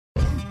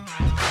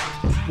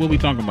What we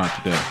talking about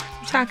today?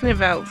 I'm talking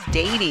about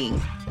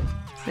dating.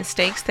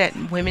 Mistakes that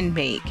women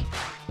make.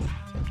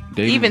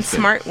 Dating Even mistakes.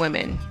 smart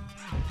women.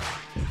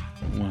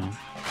 Well,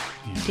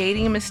 yeah.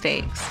 Dating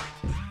mistakes.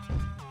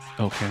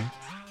 Okay.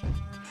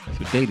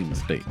 So dating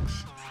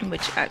mistakes.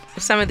 Which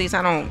some of these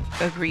I don't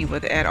agree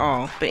with at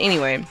all. But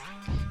anyway,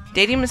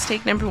 dating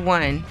mistake number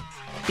 1,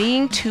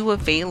 being too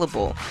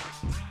available.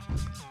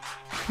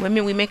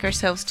 Women, we make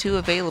ourselves too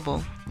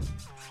available.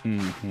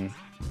 Mm-hmm.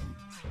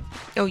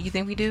 Oh, you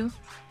think we do?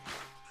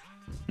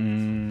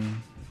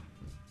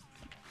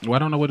 Well, I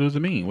don't know. What does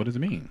it mean? What does it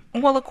mean?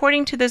 Well,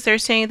 according to this, they're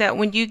saying that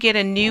when you get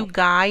a new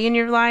guy in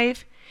your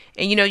life,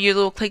 and you know your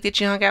little clique that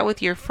you hung out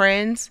with, your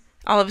friends,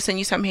 all of a sudden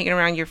you start hanging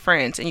around your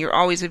friends, and you're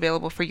always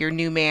available for your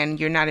new man.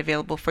 You're not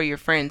available for your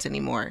friends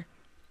anymore.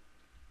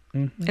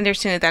 Mm-hmm. And they're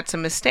saying that that's a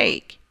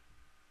mistake.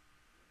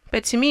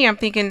 But to me, I'm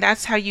thinking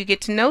that's how you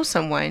get to know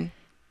someone.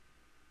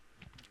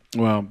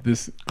 Well,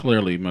 this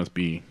clearly must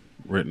be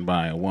written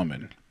by a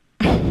woman.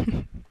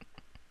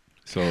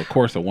 So, of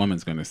course, a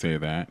woman's going to say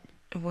that.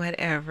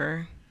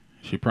 Whatever.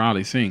 She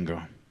probably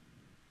single.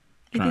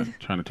 Trying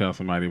to tell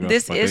somebody about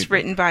this is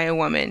written by a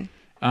woman.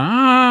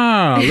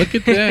 Ah, look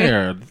at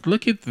there.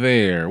 Look at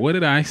there. What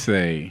did I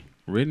say?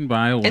 Written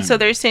by a woman. And so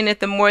they're saying that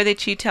the more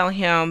that you tell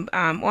him,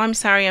 oh, I'm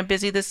sorry, I'm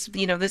busy this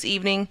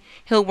evening,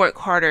 he'll work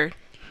harder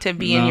to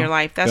be in your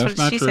life. That's what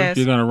she says.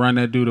 You're going to run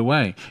that dude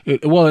away.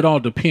 It all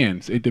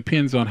depends. It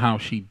depends on how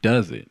she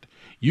does it.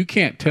 You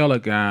can't tell a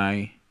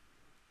guy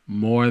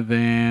more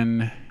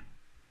than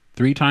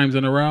 3 times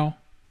in a row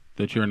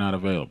that you're not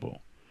available.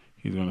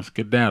 He's going to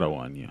skedaddle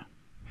on you.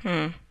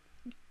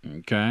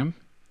 Okay?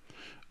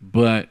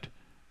 But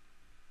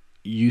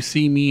you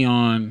see me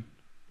on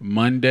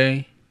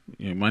Monday.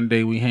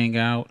 Monday we hang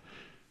out.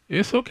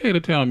 It's okay to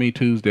tell me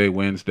Tuesday,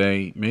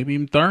 Wednesday, maybe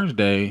even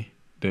Thursday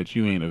that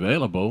you ain't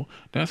available.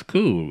 That's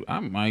cool. I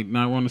might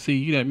not want to see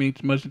you that many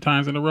much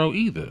times in a row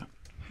either.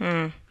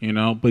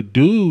 But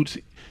dudes,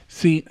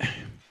 see,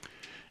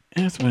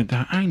 that's when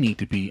I need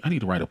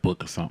to write a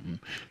book or something.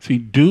 See,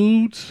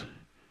 dudes,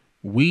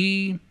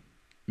 we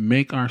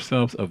make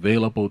ourselves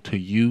available to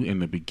you in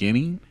the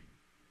beginning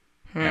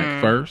at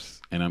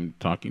first, and I'm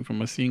talking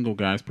from a single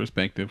guy's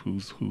perspective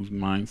whose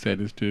mindset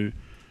is to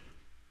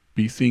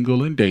be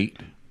single and date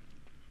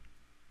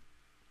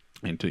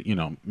and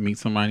to meet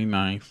somebody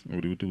nice.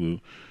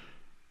 The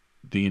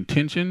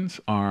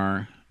intentions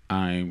are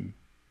I'm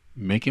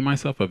making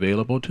myself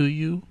available to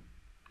you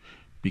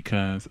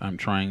because I'm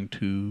trying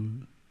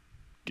to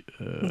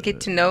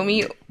get to know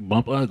me.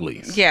 Bump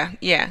uglies. Yeah.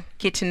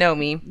 Get to know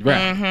me.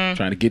 Right. Mm-hmm.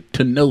 Trying to get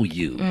to know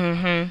you.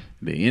 Mm-hmm.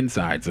 The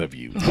insides of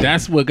you.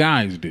 That's what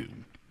guys do.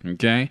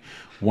 Okay?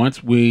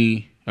 Once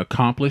we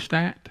accomplish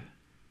that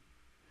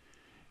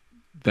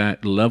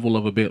level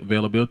of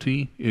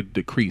availability, it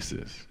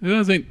decreases. It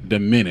doesn't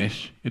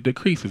diminish. It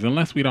decreases.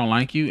 Unless we don't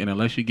like you and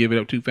unless you give it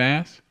up too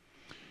fast,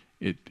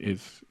 it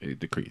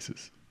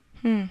decreases.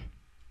 And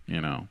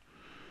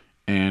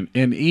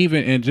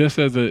just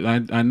as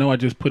I know I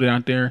just put it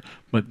out there,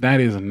 but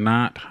that is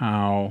not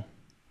how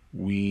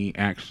we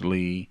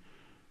actually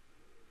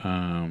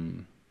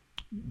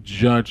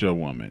judge a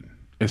woman,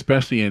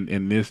 especially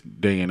in this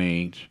day and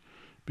age,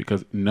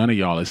 because none of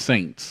y'all is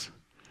saints.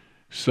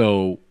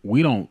 So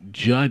we don't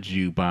judge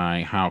you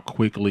by how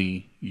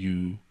quickly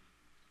you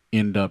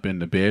end up in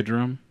the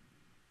bedroom.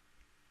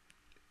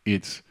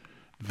 It's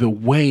the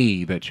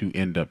way that you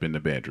end up in the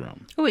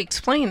bedroom. Oh,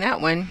 explain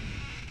that one.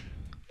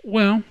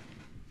 Well,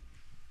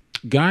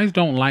 guys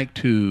don't like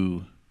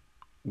to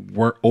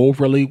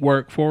overly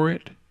work for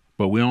it,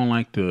 but we don't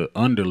like to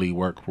underly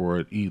work for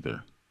it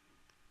either.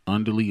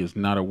 Underly is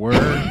not a word,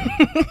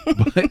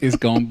 but it's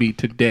going to be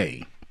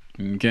today.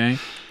 Okay?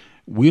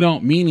 We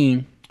don't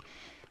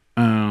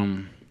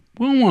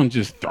want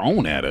just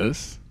thrown at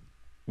us.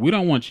 We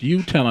don't want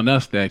you telling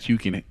us that you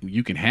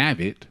can have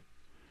it.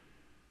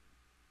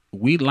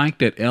 We like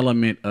that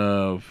element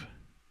of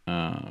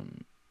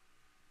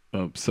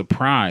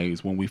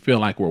surprise when we feel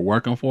like we're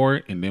working for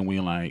it, and then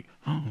we're like,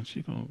 oh,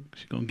 she gonna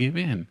give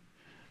in.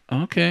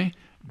 Okay,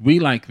 we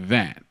like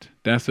that.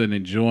 That's an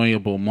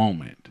enjoyable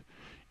moment.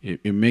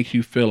 It makes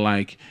you feel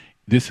like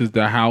this is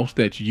the house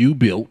that you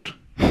built.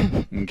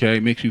 Okay,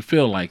 it makes you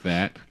feel like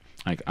that.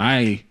 Like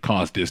I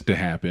caused this to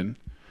happen.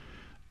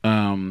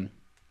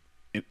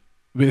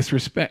 It's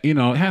respect. It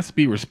has to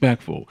be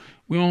respectful.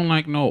 We don't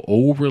like no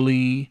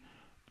overly.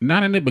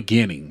 Not in the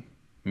beginning.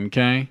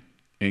 Okay.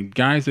 And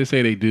guys that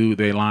say they do,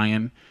 they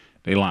lying.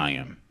 We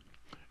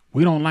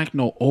don't like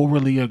no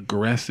overly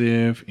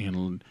aggressive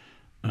and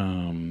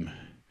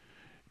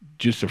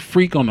just a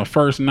freak on the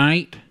first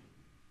night.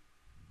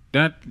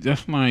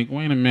 That's like,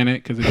 wait a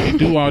minute, because if you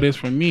do all this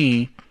for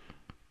me,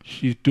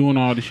 she did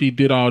all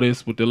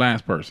this with the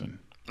last person.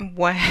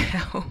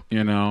 Wow.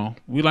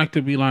 We like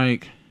to be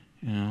like,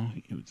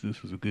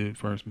 this was a good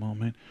first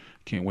moment.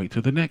 Can't wait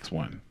till the next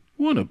one.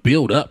 We want to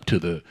build up to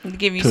the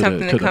give you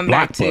something to come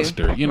back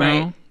to. You know,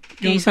 right.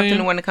 Give you something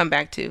to want to come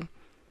back to.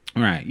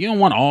 Right. You don't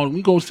want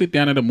we go sit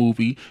down at a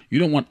movie. You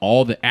don't want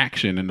all the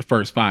action in the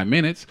first 5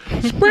 minutes.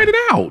 Spread it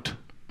out.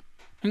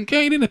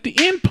 Okay, then at the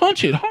end,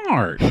 punch it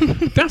hard.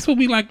 That's what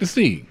we like to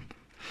see.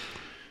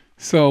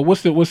 So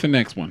what's the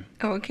next one?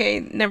 Okay,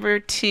 number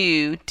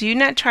 2. Do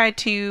not try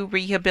to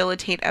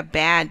rehabilitate a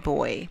bad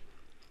boy.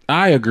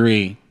 I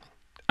agree.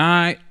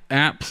 I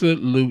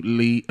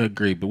absolutely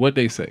agree. But what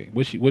they say?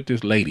 What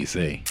this lady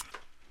say?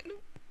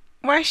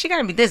 Why she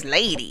gotta be this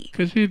lady?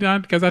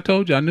 Because I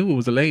told you I knew it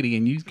was a lady,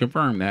 and you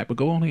confirmed that. But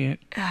go on ahead.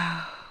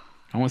 I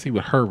want to see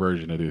what her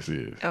version of this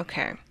is.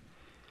 Okay.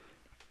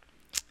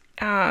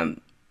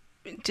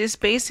 Just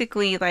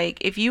basically, like,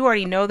 if you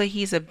already know that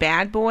he's a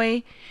bad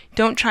boy,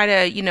 don't try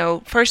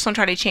to, first don't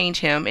try to change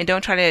him, and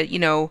don't try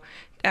to,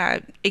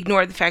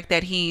 ignore the fact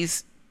that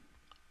he's,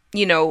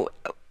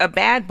 a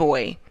bad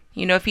boy.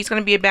 If he's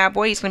going to be a bad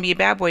boy, he's going to be a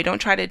bad boy. Don't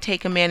try to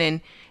take him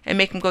in and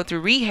make him go through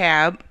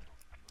rehab,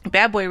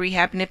 bad boy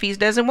rehab, and if he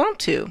doesn't want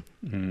to.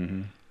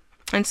 Mm-hmm.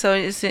 And so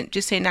it's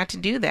just say not to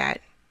do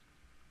that.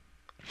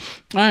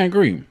 I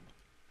agree.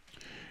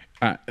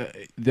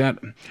 That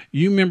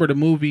you remember the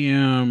movie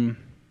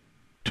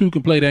Two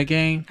Can Play That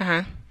Game?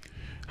 Uh-huh.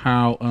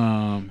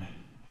 How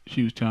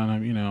she was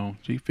telling him,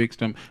 she fixed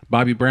him.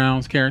 Bobby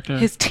Brown's character.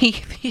 His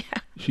teeth, yeah.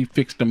 She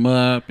fixed him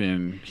up,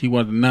 and he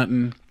wasn't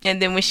nothing.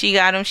 And then when she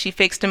got him, she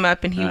fixed him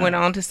up, and he went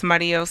on to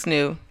somebody else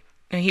new.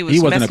 And he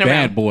wasn't a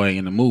bad boy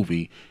in the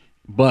movie,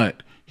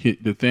 but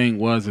the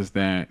thing is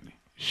that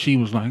she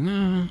was like,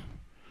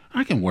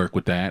 I can work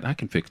with that. I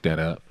can fix that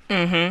up.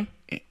 Mm-hmm.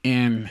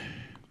 And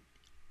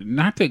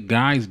not that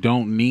guys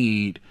don't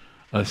need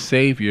a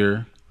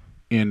savior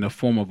in the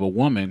form of a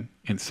woman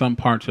in some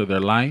parts of their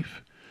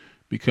life,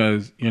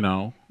 because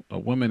a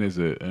woman is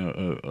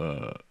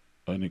an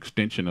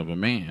extension of a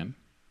man,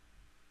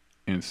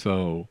 and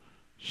so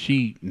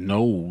she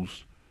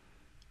knows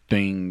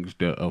things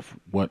of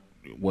what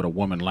a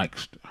woman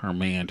likes her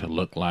man to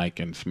look like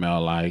and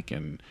smell like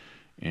and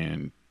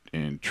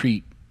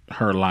treat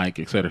her like,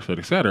 et cetera, et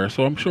cetera, et cetera.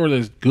 So I'm sure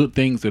there's good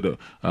things that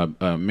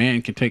a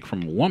man can take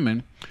from a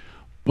woman,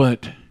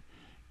 but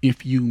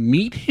if you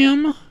meet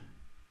him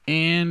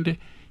and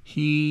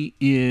he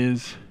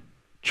is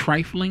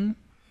trifling,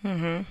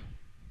 mm-hmm.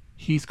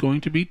 he's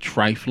going to be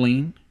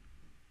trifling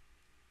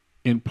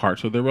in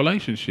parts of the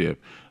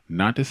relationship.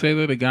 Not to say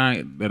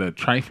that a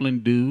trifling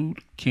dude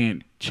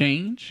can't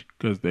change,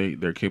 because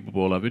they're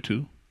capable of it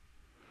too.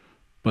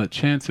 But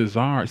chances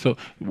are, so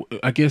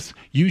I guess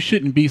you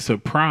shouldn't be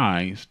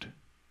surprised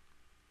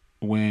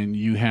when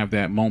you have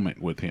that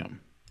moment with him.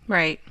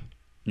 Right.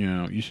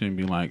 You shouldn't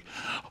be like,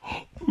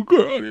 oh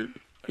God,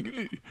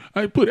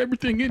 I put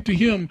everything into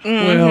him.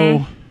 Mm-hmm.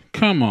 Well,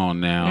 come on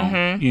now.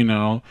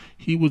 Mm-hmm.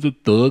 He was a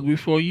thug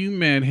before you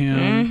met him.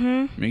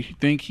 Mm-hmm. Makes you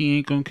think he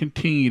ain't going to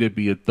continue to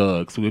be a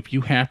thug. So if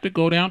you have to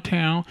go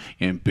downtown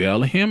and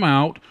bail him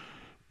out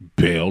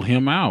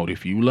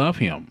if you love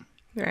him.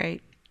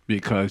 Right.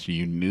 Because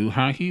you knew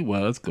how he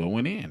was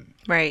going in.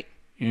 Right.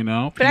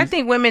 But I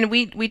think women,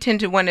 we tend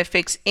to want to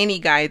fix any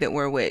guy that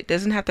we're with.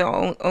 Doesn't have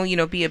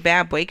to be a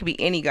bad boy. It could be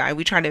any guy.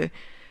 We try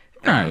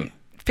to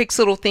fix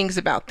little things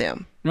about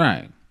them.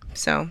 Right.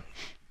 So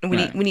we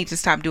need to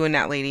stop doing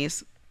that,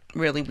 ladies.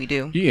 Really, we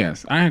do.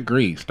 Yes, I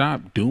agree.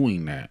 Stop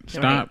doing that.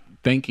 Stop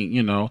thinking,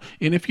 and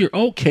if you're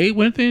okay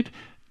with it,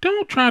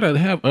 don't try to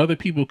have other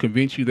people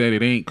convince you that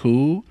it ain't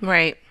cool.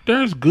 Right.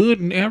 There's good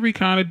in every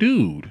kind of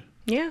dude.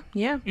 Yeah,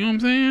 yeah. You know what I'm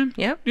saying?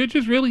 Yep. It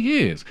just really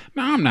is.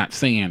 Now, I'm not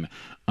saying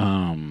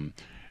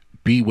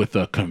be with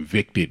a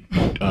convicted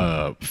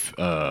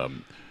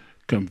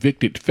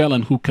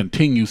felon who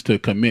continues to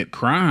commit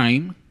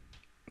crime.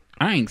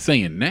 I ain't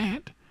saying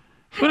that.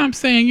 But I'm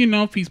saying,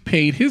 if he's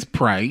paid his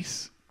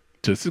price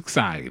to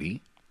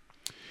society,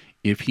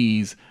 if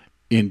he's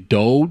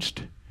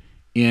indulged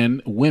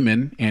in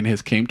women and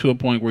has came to a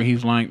point where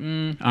he's like,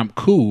 I'm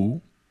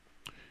cool,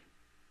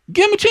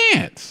 give him a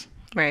chance.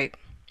 Right.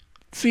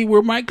 See where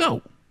it might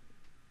go.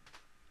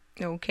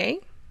 Okay.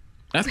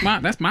 That's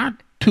my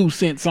 2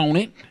 cents on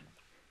it.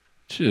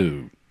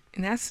 Shoot.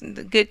 And that's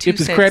the good 2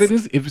 cents.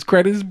 If his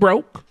credit is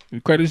broke, if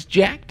his credit is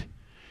jacked,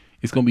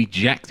 it's gonna be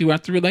jacked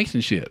throughout the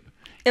relationship.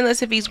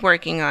 Unless if he's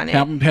working on it.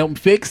 Help him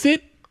fix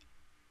it,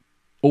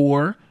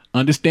 or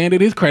understand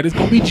that his credit's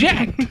gonna be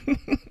jacked.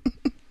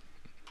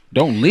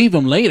 Don't leave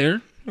him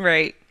later.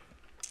 Right.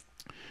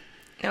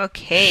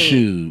 Okay.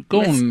 Shoot.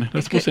 Go on.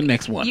 What's the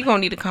next one? You're going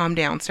to need to calm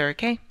down, sir,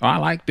 okay? Oh, I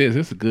like this.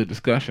 This is a good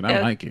discussion. I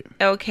like it.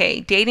 Okay.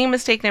 Dating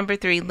mistake number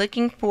 3,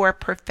 looking for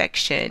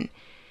perfection.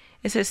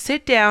 It says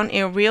sit down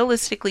and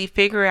realistically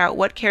figure out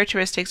what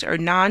characteristics are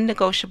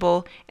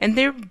non-negotiable and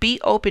then be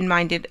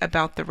open-minded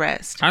about the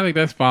rest. I think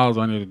that falls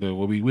under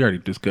we already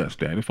discussed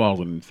that. It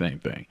falls under the same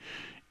thing,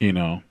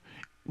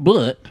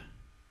 But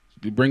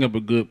to bring up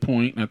a good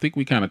point, I think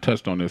we kind of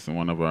touched on this in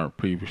one of our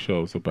previous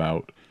shows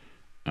about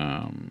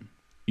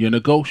your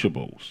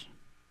negotiables,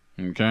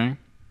 okay?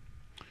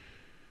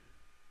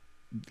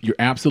 Your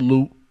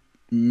absolute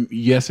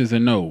yeses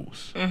and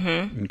nos,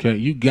 okay?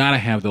 You got to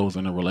have those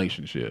in a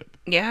relationship.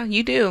 Yeah,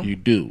 you do. You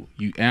do.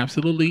 You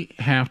absolutely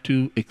have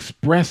to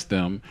express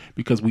them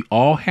because we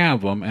all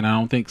have them, and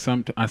I think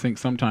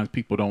sometimes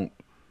people don't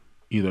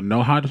either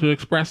know how to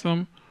express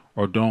them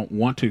or don't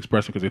want to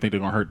express it because they think they're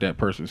gonna hurt that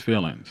person's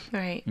feelings.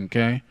 Right.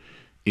 Okay,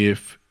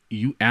 if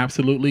you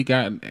absolutely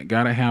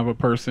gotta have a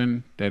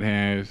person that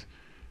has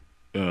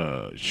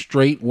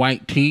straight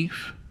white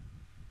teeth,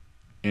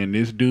 and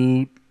this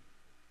dude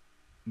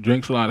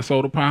drinks a lot of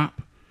soda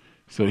pop,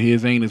 so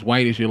his ain't as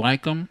white as you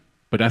like them,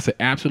 but that's an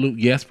absolute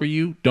yes for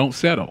you. Don't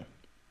settle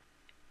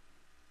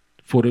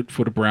for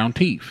the brown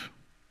teeth,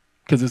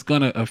 because it's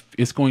going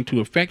to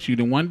affect you.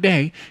 Then one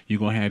day you're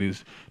gonna have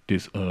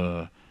this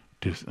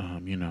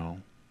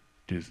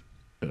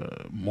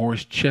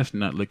Morris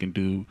Chestnut looking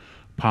dude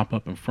pop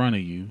up in front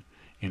of you,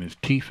 and his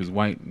teeth is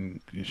white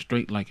and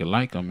straight like you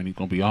like them, and he's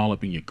gonna be all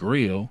up in your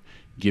grill,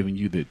 giving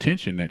you the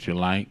attention that you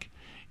like,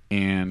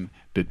 and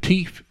the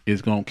teeth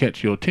is gonna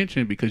catch your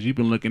attention because you've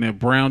been looking at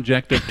brown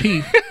jacked up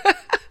teeth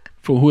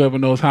for whoever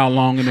knows how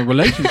long in the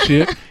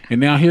relationship,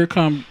 and now here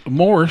comes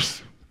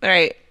Morris,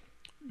 Right.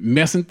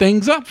 messing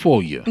things up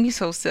for you. You're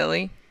so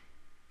silly.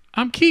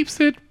 I'm keeps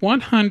it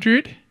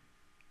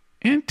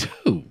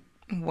 102.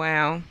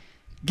 Wow.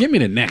 Give me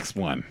the next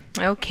one.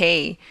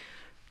 Okay.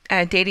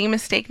 Dating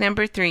mistake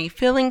number 3,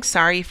 feeling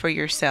sorry for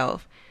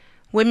yourself.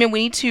 Women,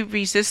 we need to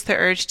resist the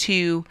urge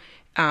to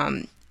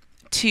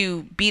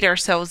beat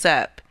ourselves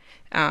up.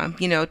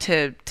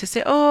 To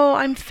say, oh,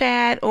 I'm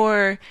fat,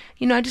 or,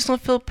 I just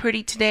don't feel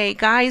pretty today.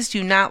 Guys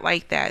do not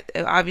like that.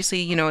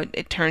 Obviously,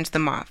 it turns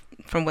them off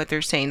from what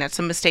they're saying. That's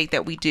a mistake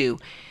that we do.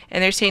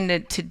 And they're saying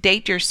that to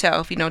date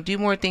yourself, do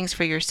more things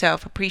for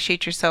yourself,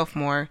 appreciate yourself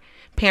more,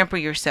 pamper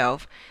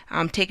yourself,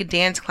 take a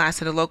dance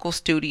class at a local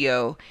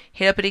studio,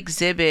 hit up an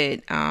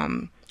exhibit.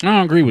 I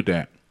don't agree with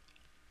that.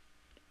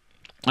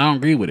 I don't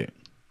agree with it.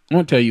 I'm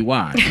going to tell you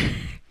why.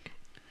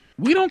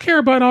 We don't care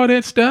about all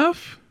that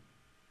stuff.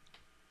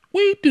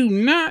 We do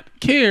not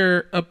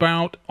care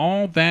about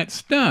all that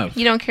stuff.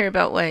 You don't care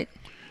about what?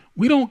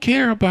 We don't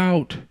care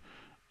about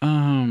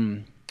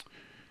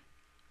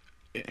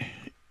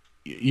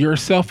your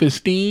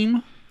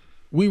self-esteem.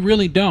 We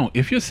really don't.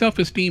 If your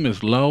self-esteem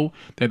is low,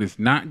 that is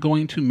not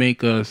going to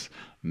make us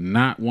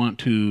not want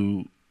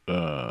to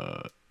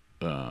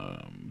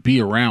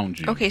be around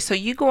you. Okay, so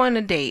you go on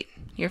a date,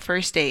 your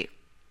first date,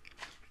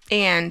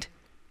 and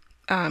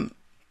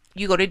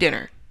you go to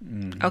dinner.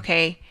 Mm-hmm.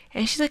 Okay,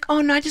 and she's like, oh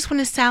no, I just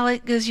want a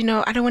salad because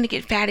I don't want to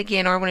get fat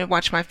again, or I want to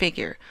watch my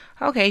figure.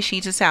 Okay, she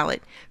eats a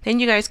salad. Then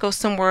you guys go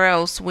somewhere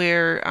else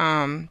where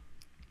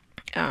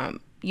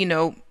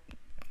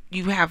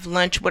you have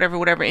lunch,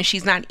 whatever, and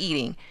she's not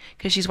eating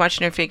because she's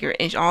watching her figure,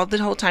 and all the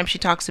whole time she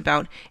talks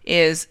about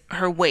is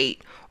her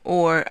weight,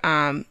 or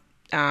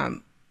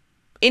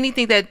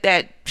anything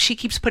that she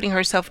keeps putting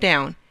herself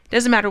down.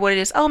 Doesn't matter what it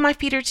is. Oh, my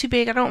feet are too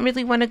big. I don't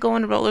really want to go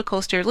on a roller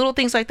coaster. Little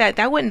things like that.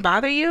 That wouldn't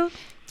bother you?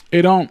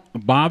 It don't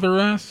bother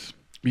us,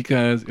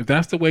 because if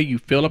that's the way you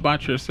feel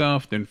about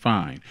yourself, then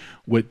fine.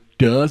 What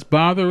does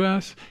bother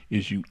us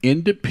is you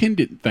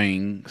independent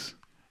things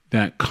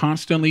that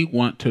constantly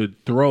want to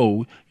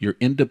throw your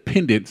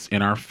independence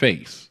in our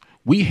face.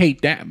 We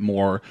hate that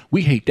more.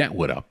 We hate that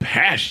with a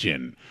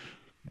passion.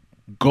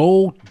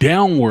 Go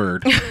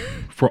downward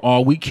for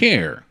all we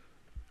care.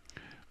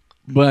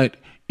 But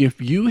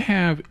if you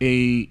have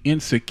a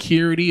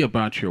insecurity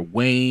about your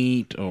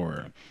weight,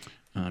 or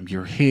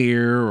your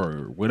hair,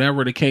 or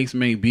whatever the case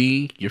may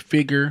be, your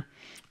figure,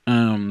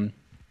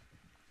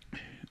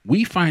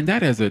 we find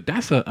that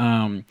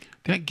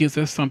that gives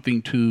us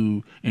something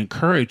to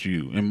encourage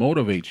you and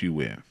motivate you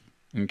with.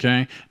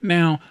 Okay.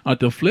 Now,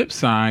 at the flip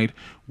side,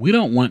 we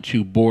don't want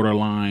you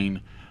borderline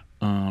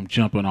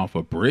jumping off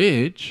a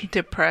bridge,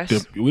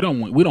 depressed. We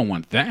don't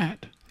want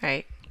that.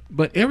 Right.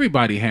 But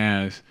everybody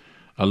has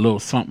a little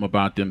something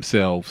about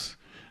themselves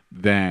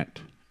that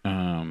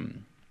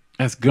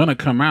that's gonna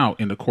come out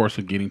in the course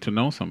of getting to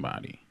know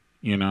somebody.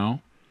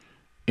 And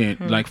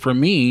like for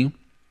me,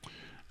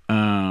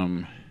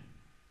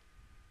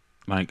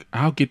 like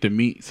I'll get to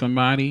meet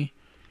somebody,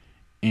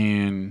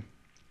 and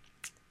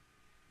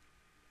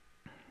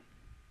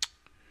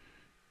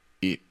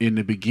in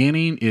the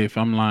beginning, if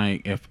I'm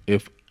like, if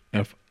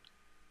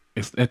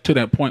it's to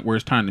that point where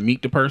it's time to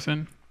meet the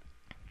person,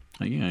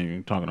 like,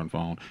 you're talking on the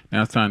phone.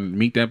 Now it's time to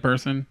meet that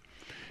person.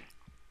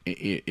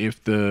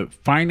 If the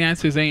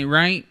finances ain't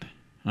right,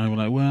 I'm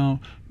like, well,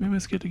 maybe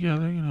let's get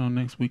together,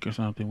 next week or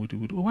something. Why do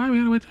we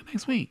gotta wait till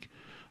next week?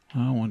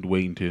 Well, I wanted to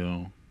wait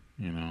until,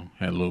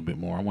 had a little bit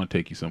more. I want to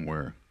take you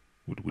somewhere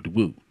with the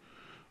woo.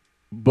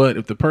 But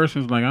if the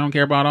person's like, I don't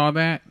care about all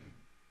that,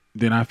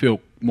 then I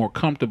feel more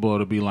comfortable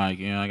to be like,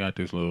 I got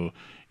this little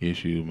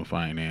issue with my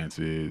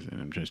finances,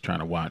 and I'm just trying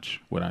to watch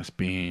what I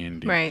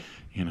spend. Right.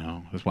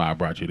 That's why I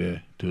brought you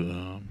there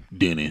to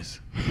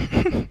Dennis.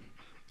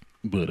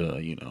 But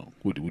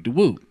with the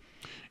woo.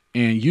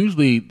 And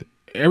usually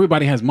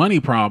everybody has money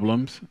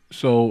problems,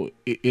 so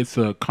it's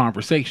a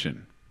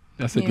conversation.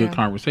 That's a good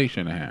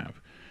conversation to have.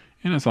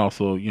 And it's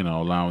also,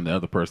 allowing the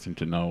other person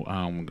to know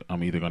I'm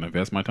either going to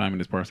invest my time in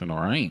this person or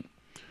I ain't.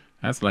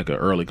 That's like an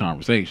early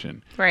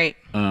conversation. Right.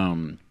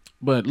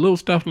 But little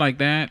stuff like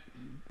that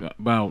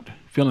about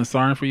feeling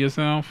sorry for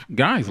yourself,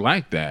 guys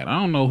like that. I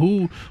don't know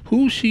who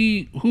does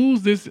she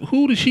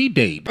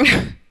date?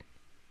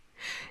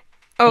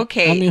 I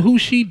Okay. mean, who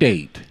she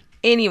date?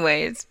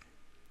 Anyways,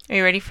 are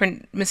you ready for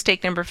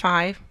mistake number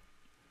 5?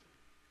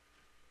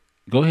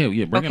 Go ahead.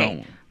 Yeah, bring it Okay.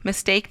 on.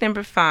 Mistake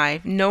number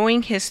 5,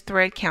 knowing his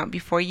thread count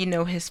before you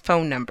know his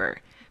phone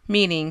number.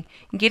 Meaning,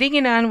 getting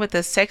it on with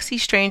a sexy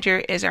stranger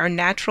is our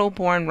natural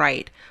born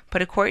right,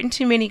 but according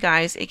to many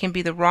guys, it can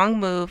be the wrong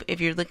move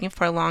if you're looking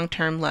for long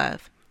term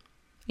love.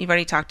 You've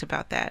already talked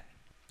about that.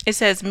 It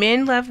says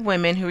men love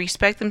women who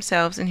respect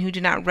themselves and who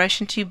do not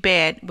rush into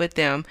bed with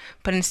them,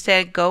 but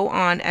instead go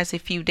on as a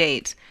few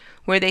dates,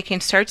 where they can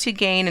start to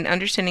gain an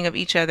understanding of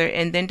each other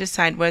and then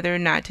decide whether or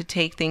not to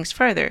take things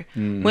further.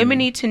 Women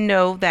need to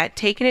know that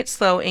taking it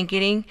slow and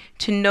getting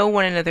to know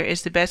one another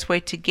is the best way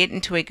to get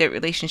into a good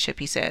relationship,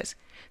 he says.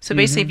 So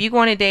basically, if you go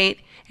on a date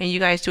and you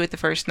guys do it the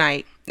first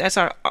night, that's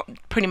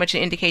pretty much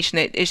an indication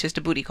that it's just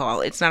a booty call.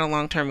 It's not a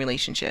long-term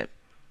relationship.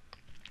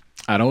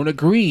 I don't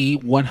agree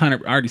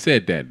 100. I already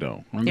said that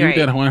though. I agree with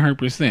Right. that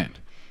 100%.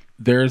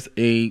 There's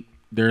a.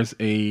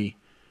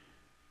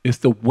 It's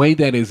the way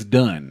that it's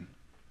done.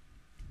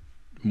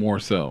 More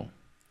so.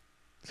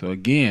 So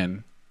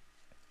again,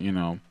 you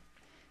know,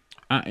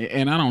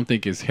 I don't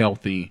think it's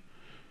healthy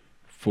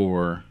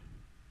for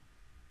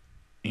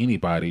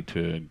anybody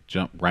to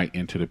jump right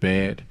into the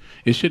bed.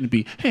 It shouldn't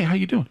be, hey, how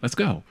you doing? Let's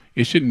go.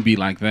 It shouldn't be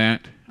like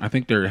that. I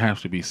think there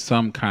has to be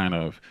some kind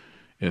of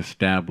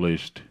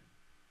established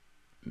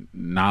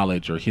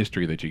knowledge or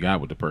history that you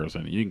got with the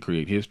person. You can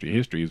create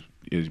history.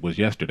 Was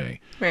yesterday.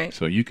 Right.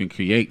 So you can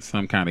create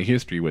some kind of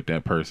history with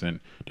that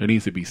person. There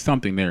needs to be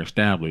something there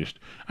established.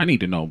 I need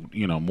to know,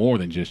 more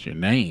than just your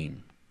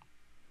name.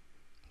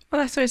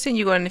 Well, that's what I'm saying.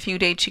 You go on a few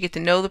dates, you get to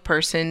know the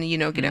person,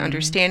 get an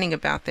understanding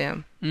about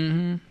them.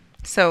 Mm-hmm.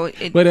 So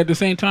But at the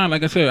same time,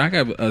 like I said, I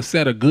have a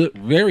set of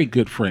very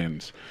good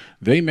friends.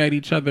 They met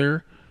each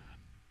other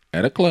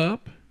at a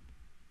club,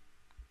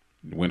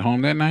 went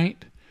home that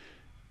night.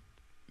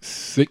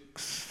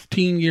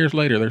 16 years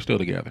later, they're still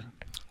together.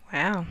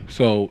 wow.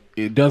 So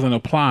it doesn't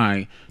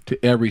apply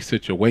to every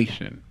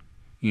situation.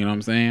 You know what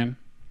I'm saying?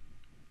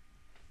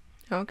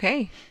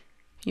 Okay.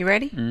 You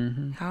ready?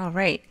 Mm-hmm. All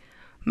right.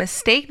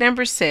 Mistake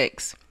number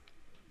 6,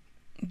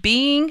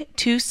 being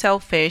too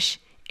selfish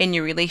in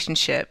your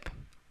relationship.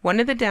 One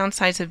of the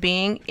downsides of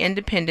being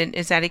independent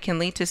is that it can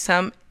lead to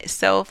some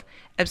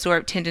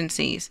self-absorbed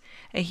tendencies.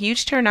 A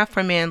huge turnoff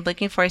for men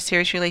looking for a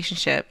serious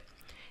relationship.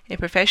 A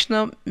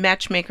professional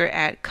matchmaker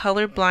at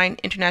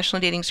Colorblind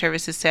International Dating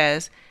Services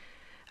says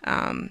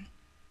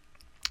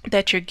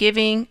that you're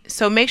giving,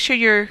 so make sure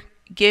you're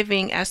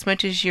giving as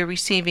much as you're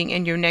receiving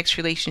in your next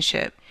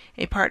relationship.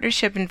 A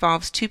partnership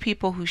involves two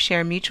people who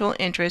share mutual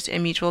interest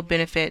and mutually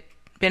benefit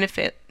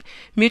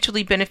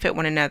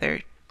one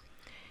another.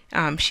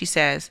 She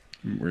says,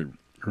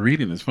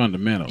 Reading is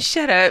fundamental,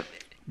 shut up.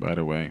 by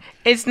the way.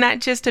 It's not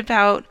just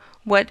about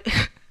what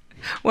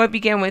what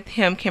began with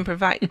him can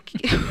provide.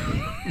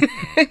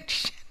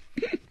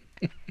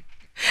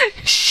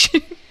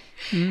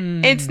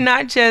 It's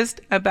not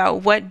just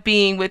about what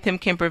being with him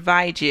can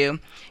provide you.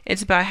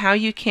 It's about how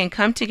you can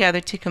come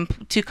together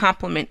to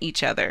complement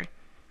each other.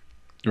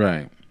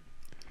 Right.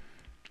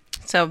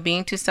 So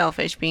being too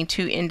selfish, being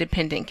too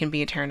independent can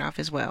be a turnoff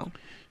as well.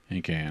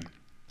 You can.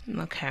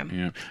 Okay.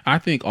 Yeah. I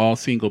think all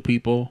single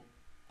people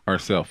are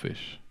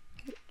selfish.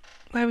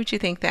 Why would you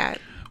think that?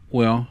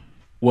 Well,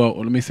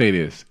 let me say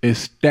this.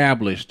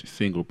 Established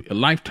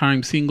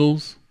lifetime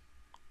single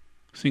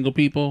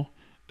people,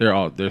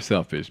 they're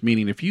selfish.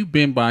 Meaning if you've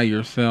been by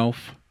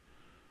yourself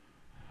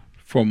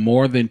for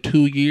more than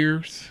 2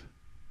 years,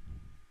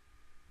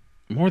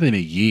 more than a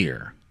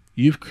year,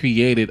 you've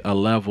created a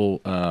level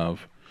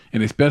of,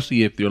 and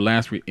especially if your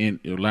last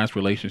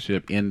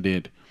relationship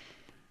ended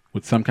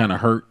with some kind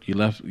of hurt, you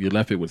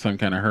left it with some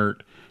kind of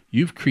hurt,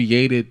 you've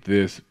created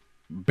this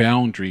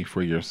boundary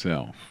for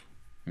yourself.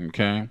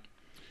 Okay?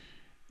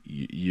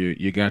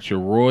 You got your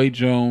Roy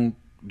Jones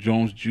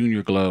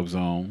Jr. gloves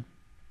on.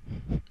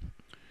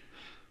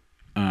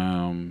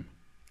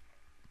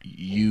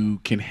 You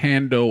can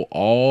handle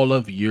all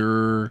of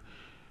your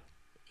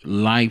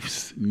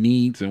life's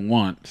needs and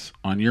wants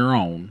on your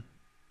own.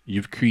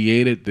 You've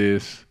created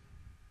this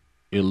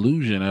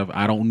illusion of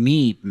I don't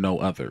need no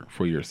other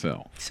for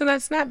yourself. So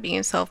that's not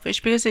being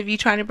selfish, because if you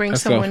try to bring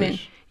That's someone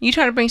selfish. you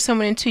try to bring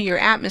someone into your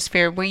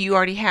atmosphere where you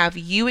already have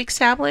you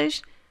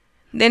established,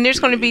 then there's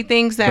going to be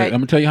things But that I'm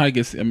gonna tell you how it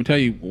gets. I'm gonna tell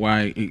you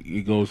why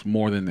it goes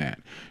more than that.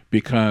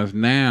 Because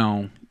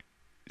now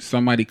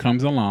somebody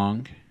comes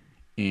along,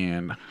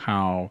 and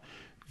how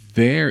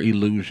their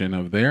illusion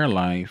of their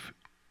life,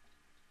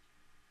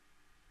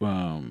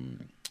 I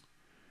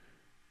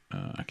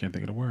can't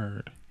think of the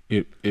word.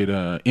 It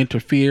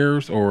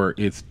interferes, or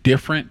it's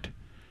different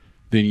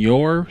than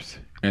yours,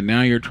 and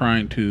now you're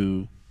trying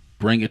to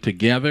bring it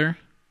together.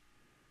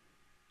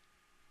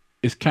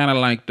 It's kind of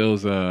like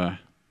those the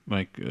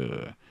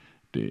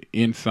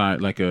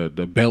inside, like the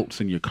belts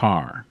in your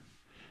car.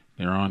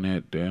 They're on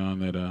the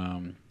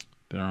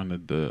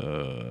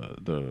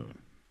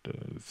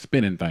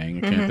spinning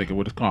thing. I can't think of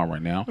what it's called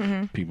right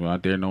now. People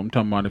out there know what I'm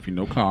talking about if you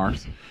know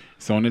cars.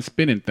 It's on this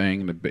spinning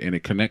thing, and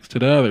it connects to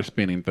the other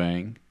spinning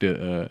thing.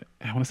 I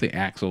want to say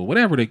axle,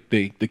 whatever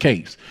the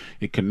case.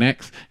 It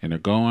connects, and they're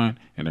going,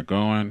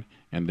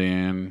 and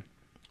then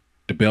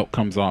the belt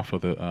comes off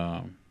of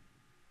the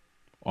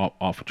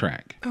off a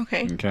track.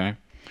 Okay.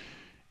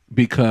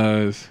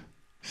 Because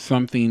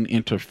something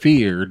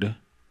interfered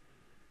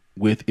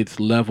with its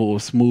level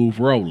of smooth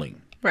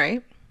rolling.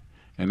 Right.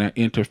 And that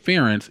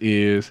interference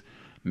is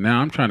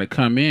now I'm trying to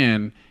come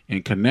in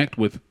and connect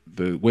with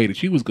the way that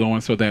she was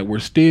going so that we're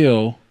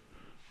still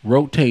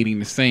rotating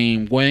the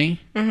same way.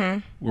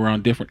 We're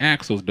on different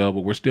axles, though,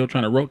 but we're still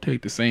trying to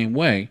rotate the same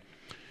way.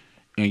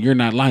 And you're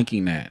not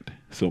liking that.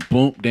 So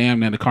boom, damn,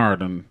 then the car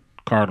done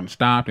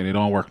stopped and it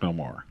don't work no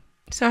more.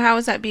 So how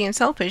is that being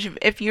selfish?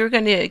 If you're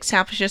going to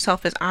establish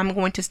yourself as I'm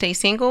going to stay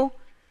single,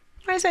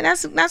 I said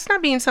that's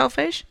not being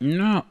selfish.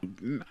 No,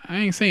 I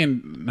ain't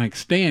saying like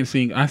staying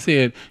single. I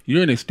said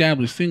you're an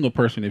established single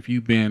person if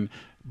you've been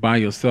by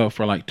yourself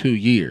for like 2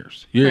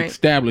 years. You're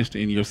established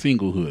in your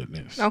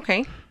singlehoodness.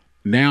 Okay.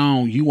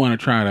 Now you want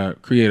to try to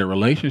create a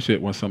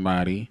relationship with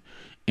somebody,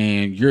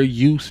 and you're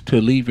used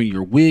to leaving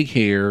your wig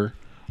hair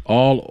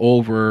all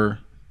over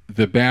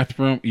the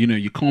bathroom. You know,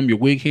 you comb your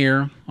wig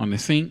hair on the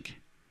sink,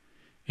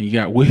 and you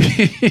got wig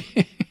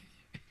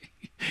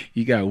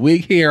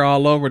hair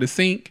all over the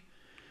sink.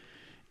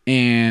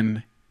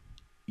 And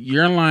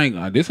you're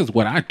like, this is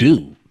what I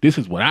do. This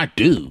is what I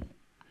do.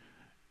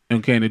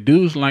 Okay, and the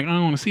dude's like, I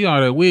don't want to see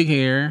all that wig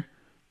hair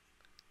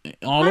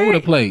all over the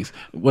place.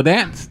 Well,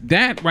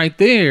 that right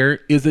there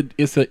is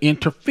it's an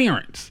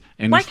interference.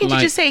 And why can't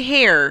you just say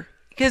hair?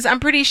 Because I'm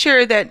pretty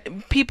sure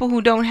that people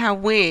who don't have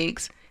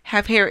wigs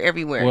have hair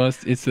everywhere. Well,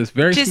 it's a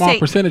very small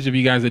percentage of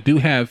you guys that do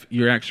have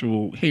your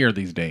actual hair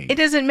these days. It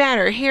doesn't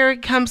matter. Hair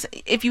comes,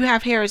 if you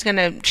have hair, it's going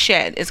to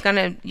shed.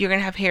 You're going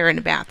to have hair in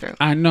the bathroom.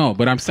 I know,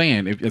 but I'm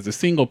saying if as a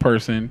single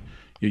person,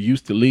 you're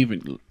used to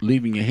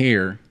leaving your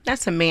hair.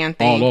 That's a man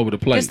thing. All over the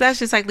place. That's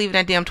just like leaving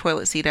that damn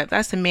toilet seat up.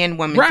 That's a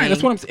man-woman thing. Right,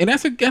 that's what I'm saying.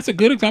 And that's a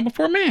good example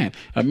for a man.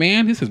 A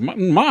man, this is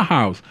my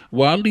house.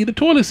 Well, I leave the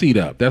toilet seat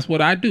up. That's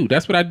what I do.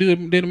 That's what I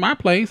did in my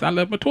place. I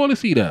left my toilet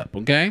seat up,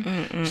 okay?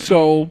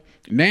 So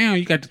now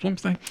you got this woman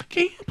saying,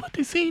 can you put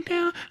the seat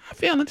down? I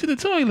fell into the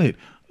toilet.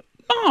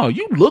 No,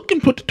 you look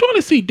and put the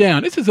toilet seat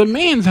down. This is a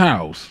man's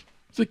house.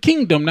 It's a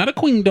kingdom, not a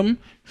queendom.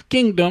 It's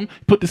kingdom.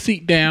 Put the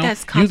seat down.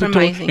 That's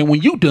compromising. And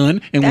when you done,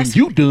 that's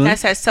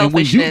that selfishness. And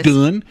when you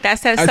done,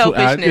 that's that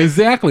selfishness.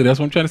 Exactly. That's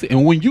what I'm trying to say.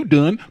 And when you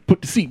done,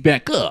 put the seat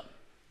back up.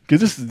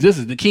 Because this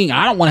is the king.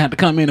 I don't want to have to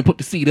come in and put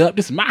the seat up.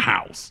 This is my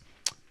house.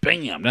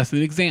 Bam. That's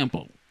an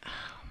example.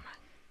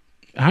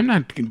 I'm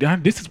not.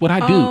 This is what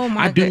I do.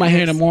 I do my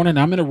hair in the morning.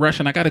 I'm in a rush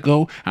and I gotta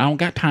go. I don't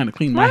got time to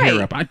clean my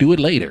hair up. I do it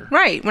later.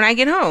 Right when I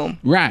get home.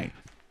 Right.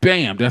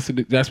 Bam.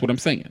 That's what I'm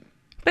saying.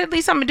 But at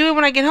least I'm gonna do it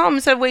when I get home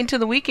instead of waiting until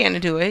the weekend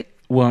to do it.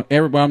 Well,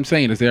 what I'm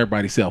saying is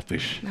everybody's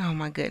selfish. Oh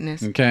my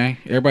goodness. Okay.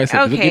 Everybody's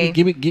selfish. Okay.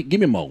 Give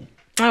me more.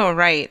 All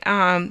right.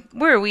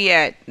 Where are we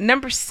at?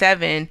 Number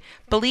 7.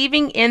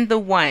 Believing in the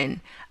one.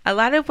 A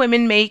lot of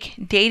women make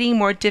dating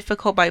more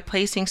difficult by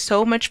placing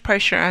so much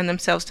pressure on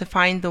themselves to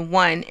find the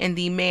one and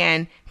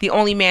the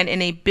only man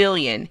in a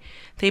billion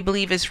they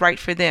believe is right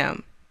for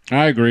them.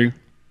 I agree.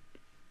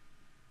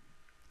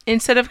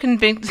 Instead of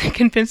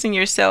convincing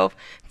yourself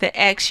the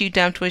ex you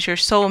dumped was your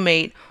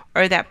soulmate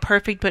or that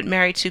perfect but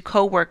married to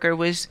coworker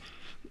was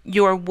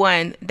your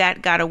one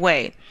that got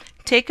away.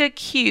 Take a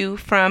cue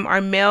from our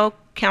male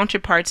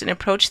counterparts and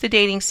approach the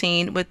dating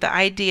scene with the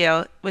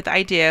idea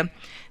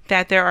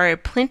that there are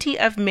plenty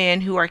of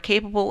men who are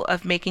capable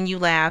of making you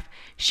laugh,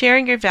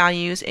 sharing your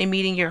values, and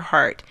meeting your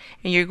heart.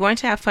 And you're going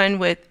to have fun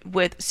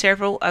with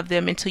several of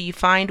them until you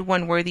find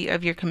one worthy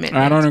of your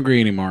commitment. I don't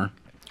agree anymore.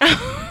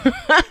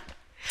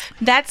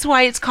 That's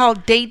why it's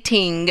called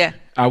dating.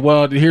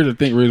 Well, here's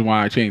the reason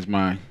why I changed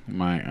my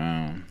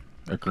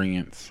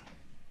agreements.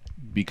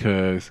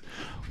 Because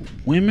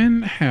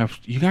women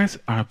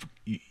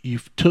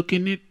you've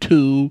taken it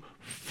too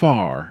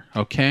far,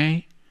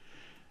 okay?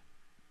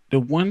 The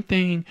one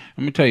thing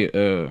I'm gonna tell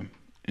you,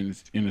 in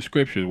the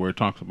scriptures where it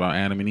talks about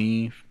Adam and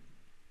Eve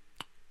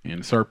and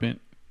the serpent,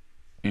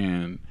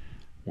 and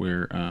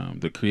where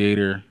the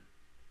Creator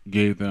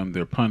gave them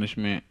their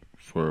punishment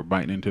for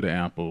biting into the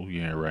apple.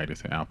 Yeah, right,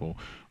 it's an apple.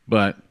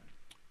 But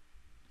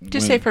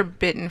just say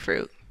forbidden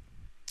fruit.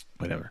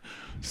 Whatever.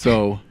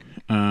 So,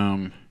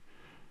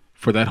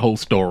 for that whole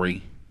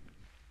story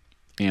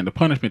and the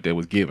punishment that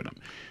was given them.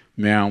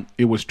 Now,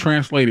 it was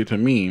translated to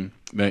mean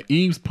that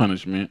Eve's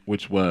punishment,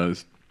 which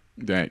was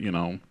that,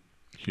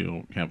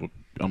 she'll have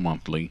a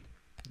monthly,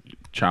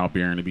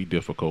 childbearing to be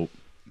difficult,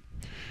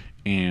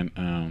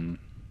 and,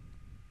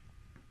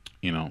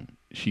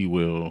 she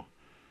will,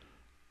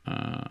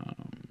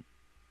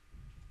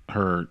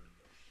 her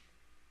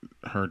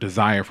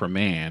desire for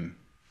man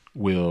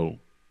will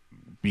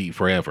be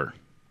forever,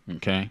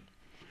 okay?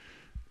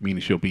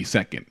 Meaning she'll be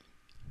second,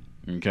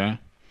 okay?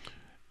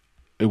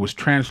 It was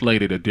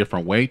translated a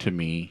different way to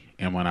me,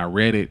 and when I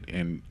read it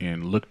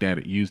and looked at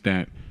it, used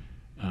that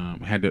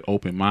had that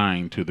open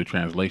mind to the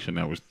translation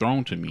that was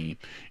thrown to me.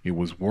 It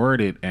was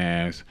worded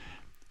as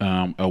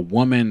a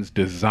woman's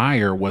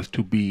desire was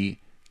to be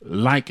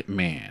like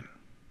man.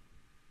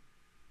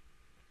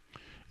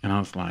 And I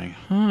was like,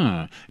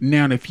 huh.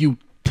 Now, if you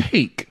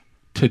take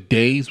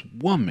today's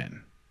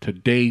woman,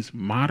 today's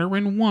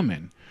modern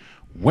woman,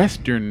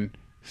 Western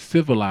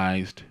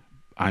civilized,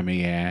 I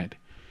may add,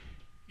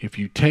 if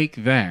you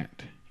take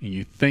that and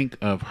you think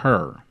of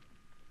her,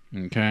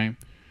 okay,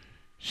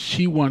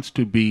 she wants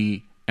to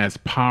be as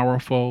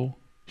powerful.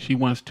 She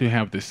wants to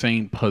have the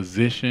same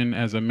position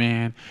as a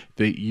man.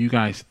 That you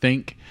guys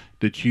think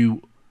that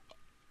you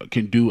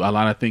can do a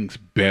lot of things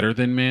better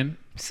than men.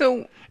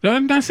 So,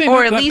 I'm not saying,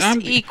 or at least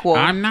equal.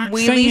 I'm not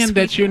saying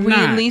that you're not.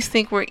 We at least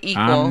think we're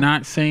equal. I'm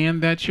not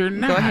saying that you're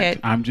not. Go ahead.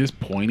 I'm just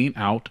pointing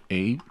out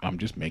I'm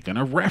just making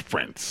a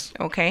reference.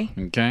 Okay.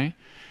 Okay.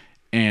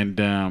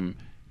 And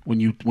when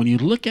you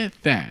look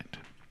at that,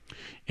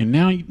 and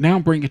now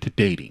bring it to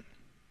dating,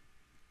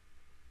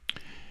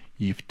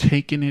 you've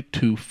taken it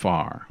too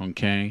far.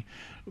 Okay.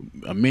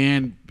 A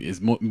man is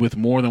with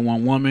more than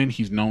one woman.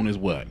 He's known as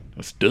what?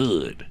 A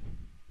stud.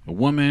 A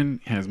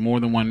woman has more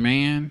than one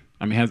man.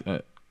 I mean, has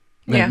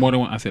more than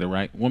one. I said it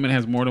right. Woman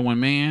has more than one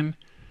man.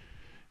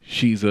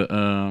 She's a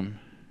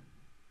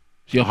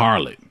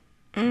harlot.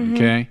 Mm-hmm.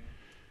 Okay,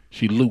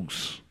 she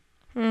loose.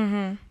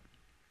 Mm-hmm.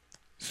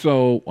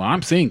 So, well,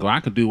 I'm single. I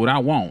can do what I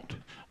want.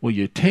 Well,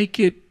 you take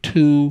it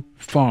too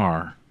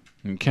far.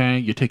 Okay,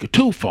 you take it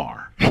too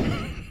far,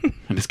 and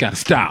it's got to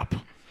stop.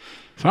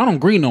 So I don't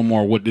agree no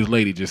more with what this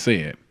lady just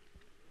said.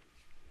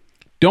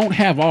 Don't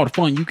have all the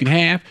fun you can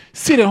have.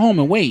 Sit at home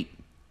and wait.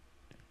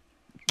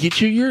 Get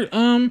your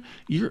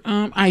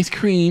ice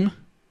cream.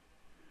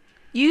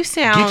 You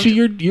sound.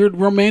 Get your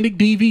romantic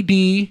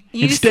DVD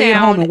and stay at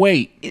home and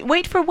wait.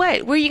 Wait for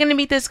what? Where are you going to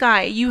meet this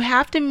guy? You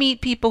have to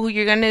meet people who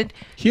you're going to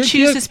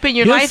choose to spend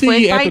your life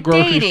with by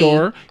dating.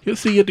 Store. He'll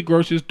see you at the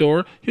grocery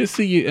store. He'll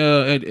see you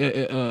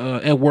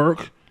at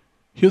work.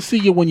 He'll see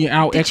you when you're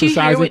out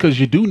exercising, because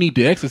you do need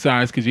to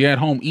exercise because you're at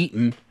home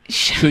eating.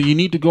 So you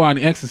need to go out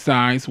and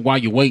exercise while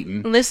you're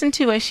waiting. Listen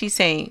to what she's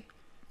saying.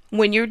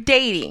 When you're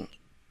dating,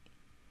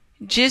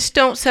 just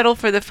don't settle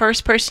for the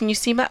first person you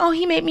see. Oh,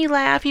 he made me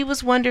laugh. He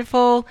was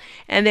wonderful.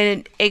 And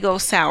then it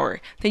goes sour.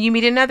 Then you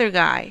meet another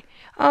guy.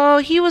 Oh,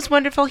 he was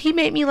wonderful. He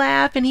made me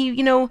laugh. And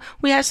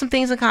we have some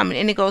things in common.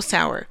 And it goes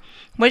sour.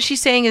 What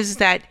she's saying is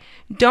that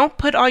don't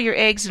put all your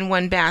eggs in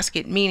one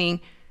basket, meaning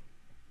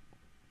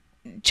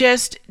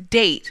just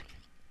date,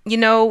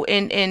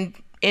 and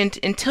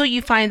until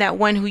you find that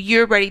one who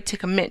you're ready to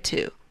commit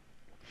to.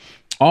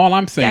 All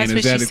I'm saying That's is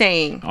what that she's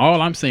saying. All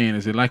I'm saying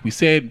is that, like we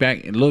said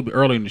back a little bit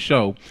earlier in the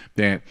show,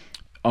 that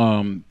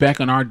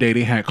back in our day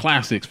they had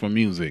classics for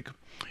music,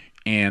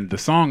 and the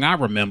song I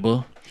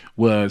remember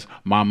was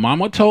 "My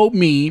Mama Told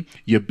Me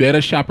You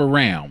Better Shop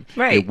Around."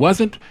 Right. It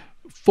wasn't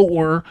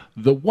for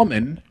the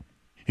woman;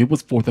 it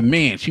was for the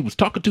man. She was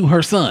talking to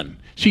her son.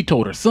 She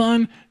told her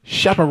son,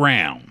 "Shop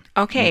around."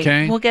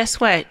 Okay. Well,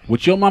 guess what?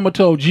 What your mama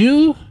told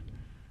you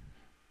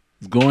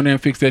is go in there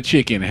and fix that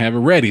chicken and have it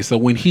ready. So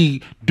when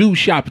he do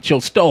shop at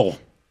your store,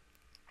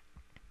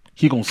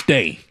 he gonna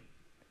stay.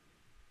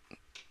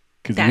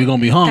 Because we're gonna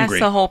be hungry.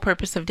 That's the whole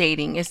purpose of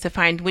dating, is to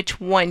find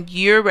which one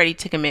you're ready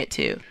to commit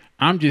to.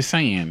 I'm just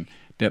saying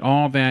that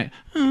all that,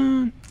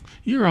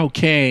 you're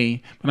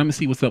okay, but I'm gonna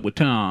see what's up with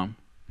Tom.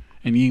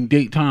 And you can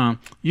date Tom,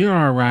 you're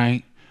all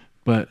right,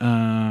 but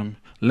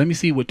let me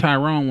see what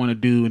Tyrone want to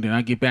do, and then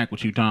I get back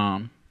with you,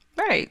 Tom.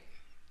 Right.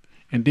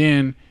 And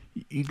then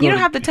you don't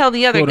have to tell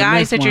the other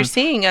guys that you're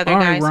seeing other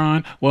guys. All right,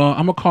 Ron. Well,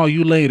 I'm going to call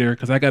you later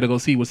because I got to go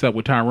see what's up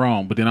with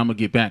Tyrone, but then I'm going to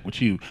get back with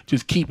you.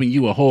 Just keeping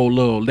you a whole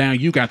little, now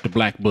you got the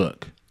black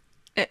book.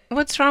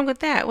 What's wrong with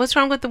that? What's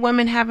wrong with the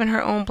woman having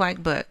her own black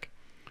book?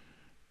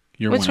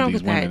 You're What's one wrong of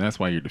these with women. that? That's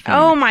why you're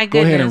defending. Oh, my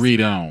goodness. Go ahead and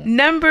read on.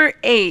 Number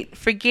 8,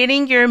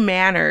 forgetting your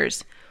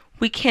manners.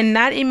 We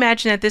cannot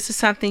imagine that this is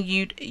something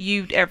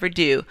you'd ever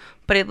do,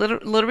 but a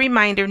little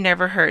reminder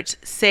never hurts.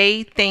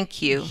 Say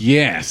thank you.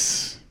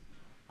 Yes.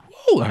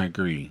 Oh, I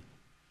agree.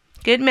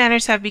 Good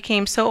manners have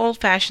become so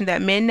old-fashioned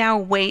that men now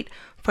wait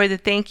for the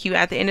thank you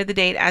at the end of the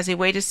date as a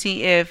way to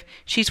see if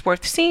she's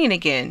worth seeing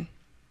again.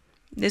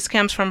 This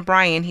comes from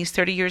Brian. He's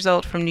 30 years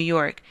old from New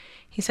York.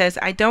 He says,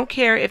 I don't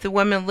care if the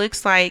woman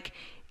looks like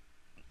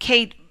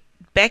Kate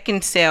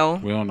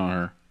Beckinsale. We all know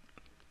her.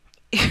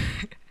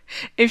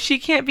 If she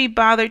can't be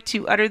bothered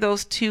to utter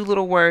those 2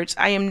 little words,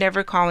 I am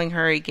never calling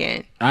her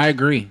again. I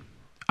agree.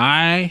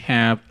 I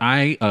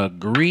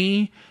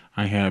agree.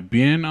 I have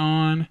been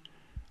on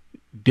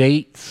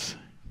dates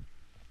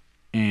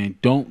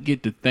and don't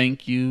get to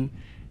thank you.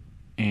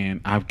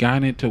 And I've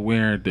gotten it to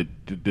where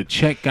the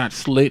check got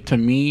slid to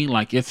me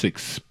like it's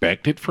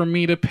expected for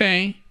me to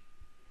pay.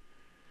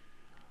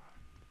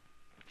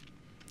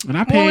 And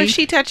I paid. Well, if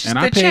she touches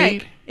the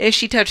check. If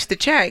she touched the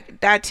check,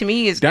 that to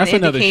me is that's an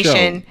another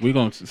indication. show. We're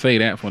going to say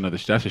that for another.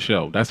 That's a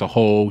show. That's a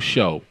whole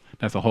show.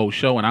 That's a whole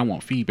show, and I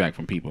want feedback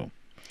from people.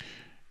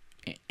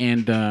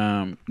 And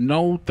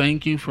no,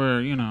 thank you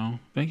for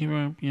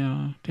taking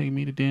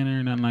me to dinner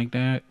and nothing like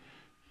that.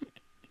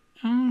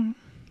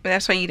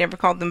 That's why you never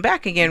called them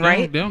back again, They right?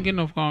 don't, they don't get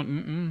no call.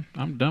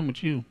 I'm done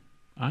with you.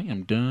 I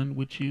am done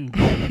with you.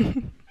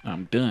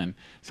 I'm done.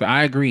 So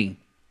I agree.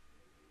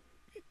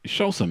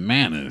 Show some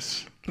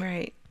manners.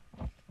 Right.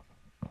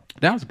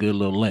 That was a good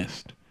little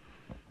list.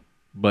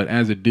 But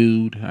as a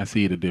dude, I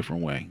see it a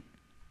different way.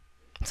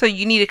 So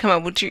you need to come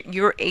up with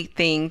your 8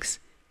 things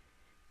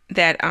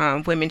that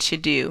women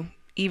should do,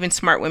 even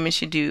smart women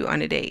should do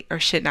on a date or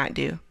should not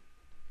do.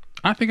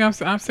 I think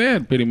I've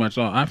said pretty much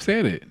all. I've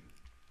said it.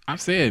 I've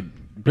said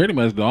pretty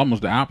much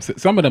almost the opposite.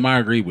 Some of them I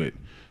agree with.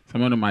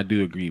 Some of them I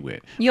do agree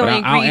with. You only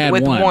agree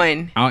with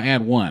one. I'll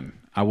add one.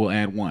 I will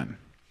add one.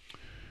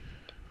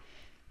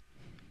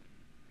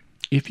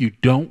 If you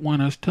don't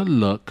want us to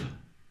look,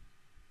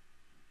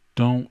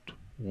 don't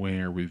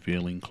wear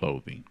revealing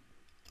clothing.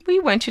 We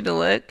want you to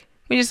look.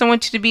 We just don't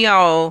want you to be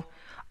all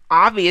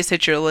obvious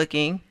that you're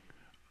looking.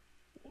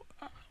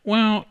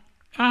 Well,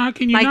 how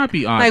can you not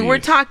be obvious? Like we're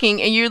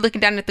talking and you're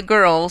looking down at the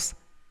girls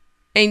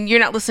and you're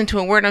not listening to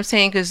a word I'm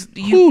saying because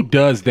Who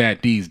does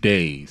that these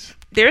days?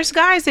 There's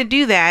guys that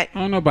do that. I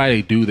don't know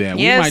nobody do that.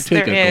 Yes, we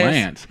might take there a is.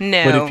 glance.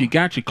 No. But if you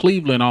got your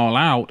Cleveland all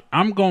out,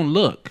 I'm going to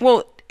look.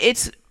 Well,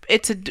 it's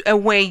a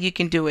way you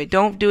can do it.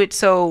 Don't do it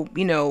so,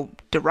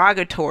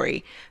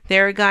 derogatory.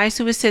 There are guys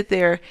who would sit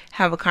there,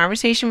 have a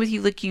conversation with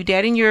you, look you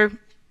dead in your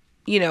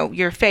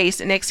face,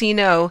 and next thing you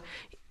know,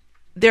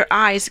 their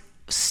eyes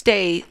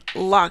stay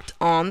locked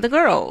on the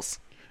girls.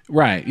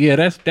 Right. Yeah,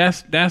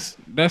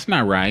 that's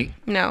not right.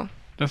 No.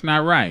 That's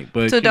not right.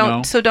 But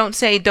don't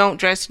say don't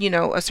dress,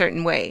 a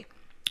certain way.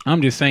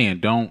 I'm just saying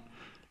don't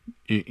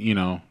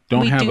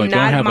don't We have do an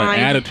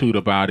attitude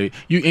about it.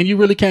 You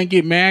really can't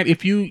get mad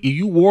if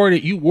you wore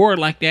it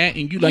like that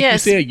and you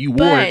Yes, you said you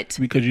wore it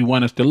because you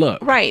want us to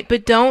look. Right,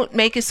 but don't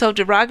make it so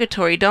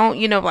derogatory. Don't,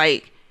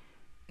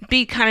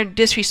 be kind of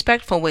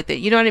disrespectful with it.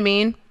 You know what I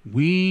mean?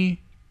 We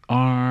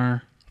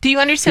are Do you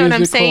understand what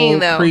I'm saying,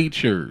 though?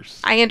 Creatures.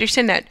 I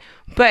understand that.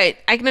 But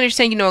I can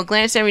understand, a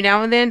glance every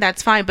now and then.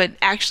 That's fine. But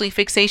actually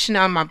fixation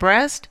on my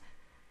breast,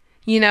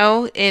 and...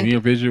 We are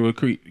visual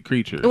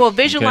creatures. Well,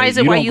 visualize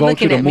it while you're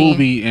looking at me. You don't go to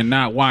the movie and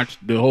not watch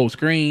the whole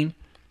screen.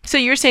 So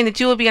you're saying that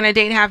you will be on a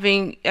date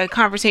having a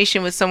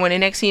conversation with someone,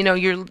 and next thing you know,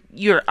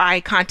 your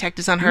eye contact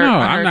is on her. No,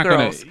 on I'm her not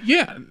girls. gonna.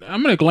 Yeah,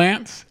 I'm gonna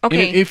glance.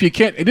 Okay. And if you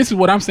can't, this is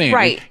what I'm saying.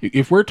 Right.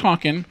 If we're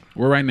talking,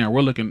 we're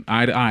looking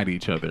eye to eye to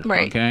each other.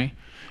 Right. Okay.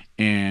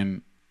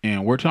 And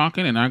we're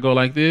talking, and I go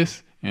like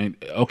this, and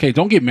okay,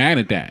 don't get mad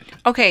at that.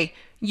 Okay,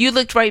 you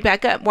looked right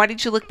back up. Why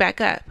did you look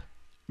back up?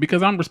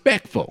 Because I'm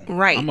respectful.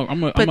 Right. I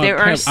like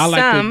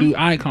to do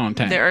eye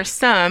contact. There are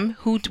some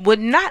who would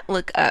not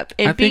look up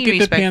and be respectful. I think it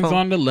depends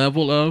on the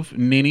level of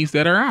ninnies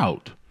that are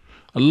out.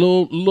 A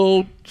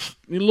little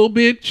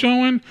bit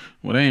showing,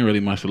 well, they ain't really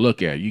much to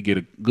look at. You get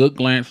a good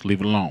glance,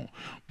 leave it alone.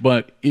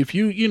 But if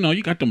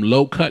you got them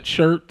low cut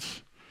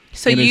shirts.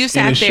 So you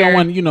sat there.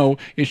 Showing,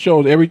 it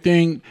shows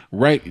everything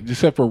right,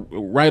 except for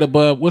right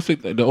above, what's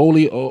it, the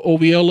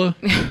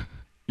alveola?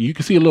 You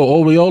can see a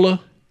little alveola.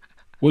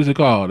 What is it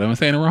called? Am I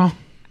saying it wrong?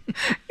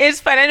 It's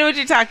fine. I know what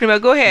you're talking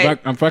about. Go ahead.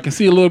 If I can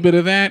see a little bit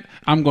of that,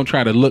 I'm going to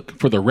try to look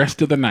for the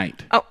rest of the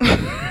night. Oh.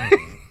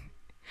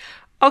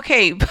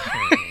 Okay.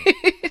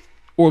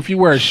 Or if you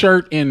wear a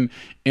shirt and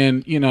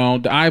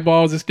the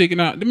eyeballs are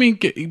sticking out. I mean,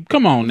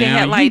 come on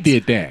now. You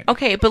did that.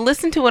 Okay, but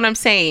listen to what I'm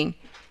saying.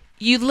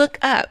 You look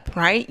up,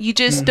 right? You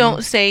just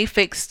don't say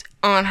fixed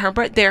on her.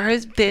 But there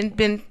has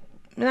been,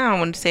 I don't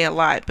want to say a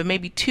lot, but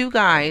maybe 2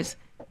 guys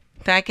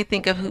that I can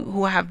think of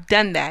who have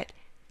done that.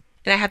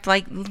 And I have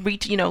to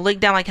reach,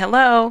 look down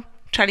hello,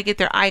 try to get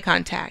their eye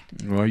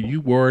contact. Well,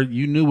 you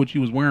knew what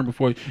you was wearing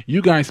before.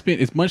 You guys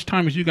spent as much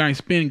time as you guys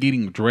spend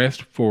getting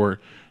dressed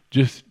for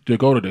just to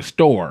go to the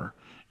store.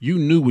 You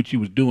knew what you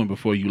was doing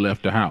before you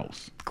left the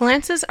house.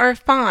 Glances are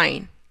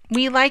fine.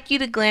 We like you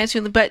to glance,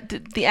 but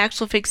the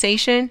actual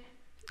fixation,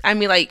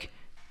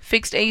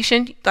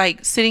 fixation,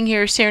 sitting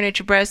here staring at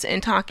your breasts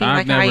and talking how I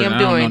am doing. I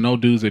don't know no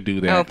dudes that do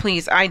that. Oh,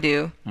 please, I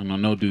do. I don't know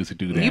no dudes that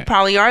do that. You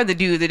probably are the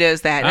dude that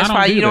does that. That's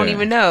why you don't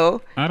even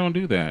know. I don't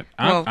do that.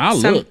 Well, I'll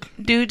some look.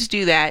 Dudes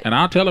do that. And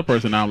I'll tell a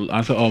person,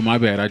 I say, oh, my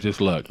bad, I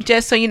just looked.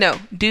 Just so you know,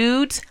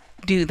 dudes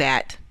do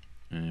that.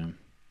 Yeah.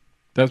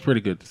 That's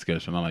pretty good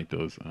discussion. I like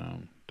those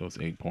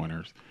 8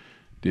 pointers.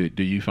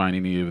 Do you find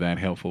any of that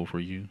helpful for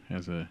you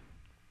as a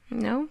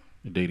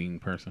dating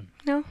person?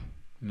 No.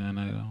 None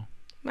at all.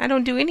 I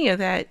don't do any of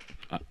that.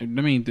 I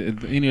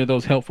mean, any of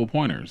those helpful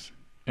pointers.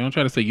 I don't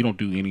try to say you don't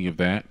do any of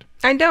that.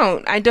 I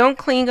don't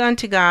cling on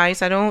to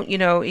guys. I don't,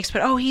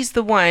 expect, he's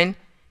the one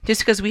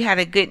just because we had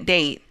a good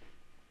date.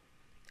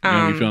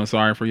 You feeling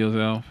sorry for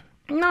yourself?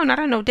 No, not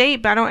on no date,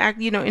 but I don't act,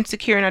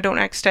 insecure and I don't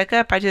act stuck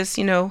up. I just,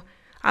 I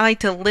like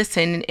to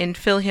listen and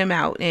fill him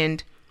out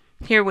and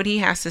hear what he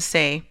has to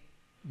say.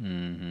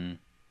 Mm-hmm.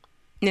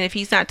 And if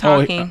he's not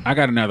talking, I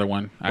got another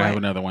one. What? I have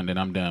another one. Then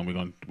I'm done.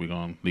 We're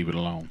gonna leave it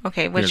alone.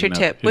 Okay, what's your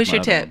tip? What's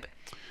your tip?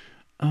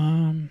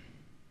 Don't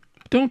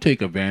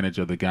take advantage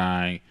of the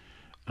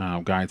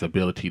guy's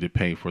ability to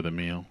pay for the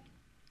meal.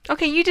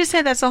 Okay, you just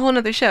said that's a whole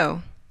nother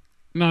show.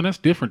 No, that's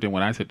different than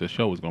what I said the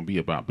show was gonna be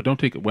about. But don't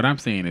take it. What I'm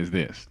saying is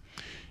this: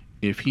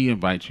 if he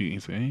invites you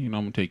and say, hey, I'm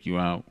gonna take you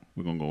out,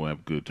 we're gonna go have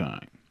a good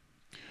time.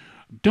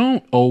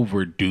 Don't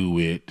overdo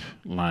it.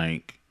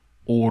 Like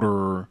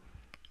order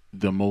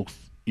the most,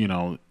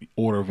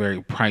 order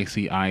very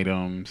pricey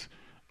items.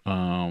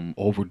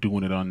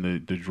 Overdoing it on the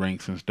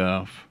drinks and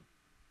stuff.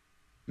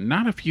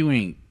 Not if you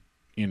ain't,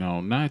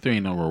 not if there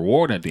ain't no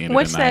reward at the end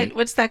of the night.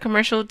 What's that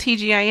commercial?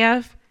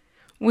 TGIF.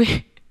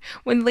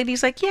 When the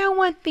lady's like, yeah, I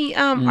want the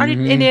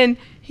and then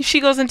she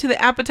goes into the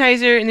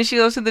appetizer, and then she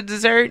goes to the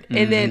dessert,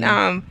 and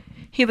then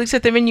he looks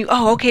at the menu.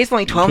 Oh, okay, it's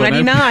only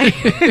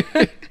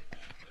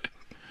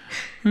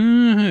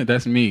 $12.99.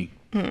 That's me.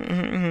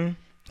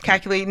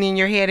 Calculating in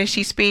your head as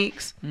she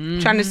speaks,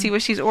 trying to see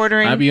what she's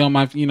ordering. I'd be on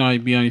my,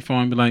 I'd be on your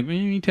phone, and be like, man,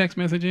 you text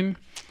messaging?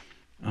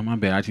 Oh, my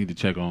bad. I just need to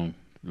check on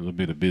a little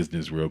bit of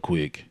business real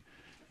quick.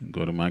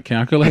 Go to my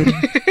calculator.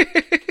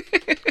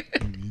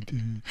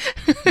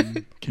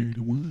 Carry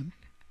the one.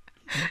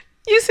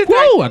 You sit there.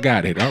 Whoa, I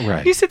got it. All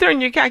right. You sit there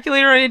on your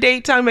calculator on a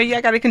date talking about,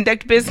 I got to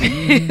conduct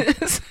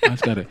business. I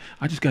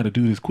just got to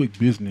do this quick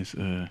business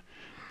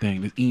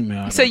thing, this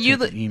email. So you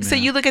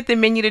look at the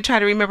menu to try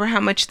to remember how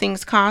much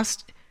things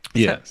cost?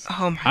 Yes.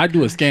 So, I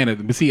do a scan of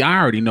it. But see, I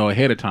already know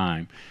ahead of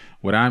time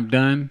what I've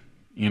done.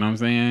 You know what I'm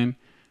saying?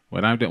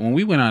 What I've done. When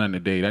we went out on a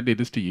date, I did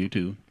this to you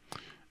too.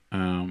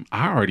 I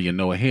already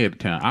know ahead of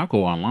time. I'll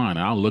go online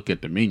and I'll look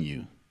at the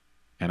menu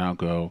and I'll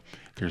go,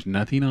 there's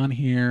nothing on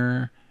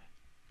here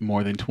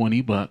more than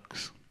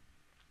 $20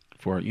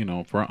 for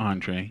an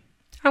entree.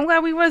 I'm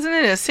glad we wasn't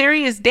in a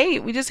serious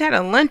date. We just had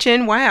a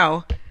luncheon.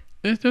 Wow.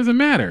 It doesn't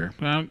matter.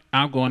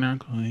 I'll go in there and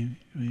go,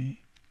 wait.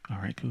 All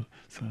right, cool.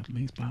 So at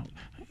least about,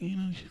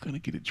 she's going to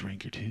get a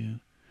drink or two.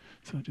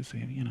 So just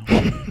say,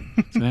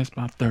 so that's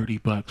about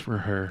 $30 for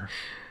her.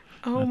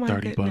 Oh, my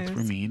 $30 goodness. for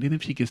me. And then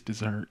if she gets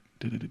dessert,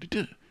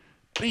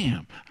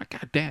 bam, I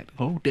got that.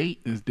 Whole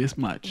date is this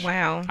much.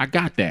 Wow. I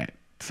got that.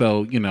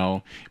 So,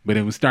 but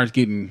it starts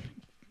getting,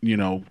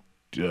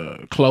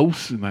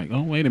 close and like,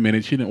 oh, wait a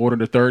minute. She didn't order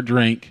the third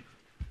drink.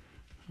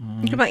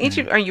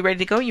 Okay. Are you ready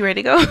to go? You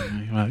ready to go?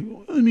 Like,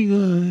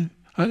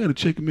 I got to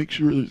check and make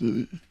sure there's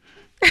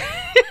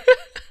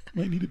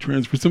might need to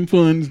transfer some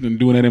funds and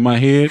doing that in my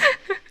head.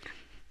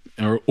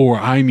 Or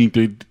I need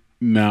to,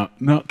 no,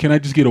 can I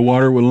just get a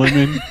water with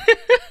lemon?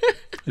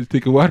 Just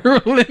take a water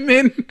with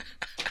lemon.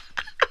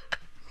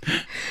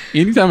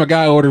 Anytime a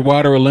guy orders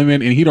water or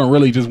lemon and he don't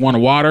really just want a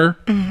water,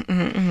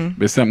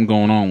 there's something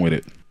going on with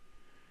it.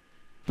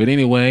 But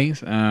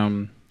anyways,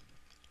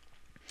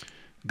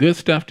 good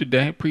stuff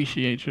today.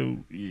 Appreciate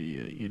you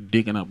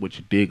digging up what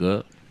you dig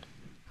up.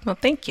 Well,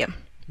 thank you.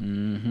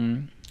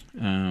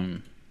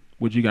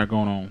 What you got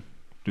going on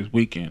this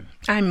weekend?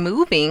 I'm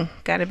moving.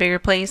 Got a bigger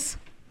place.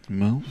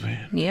 Moving?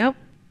 Yep.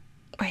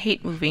 I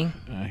hate moving.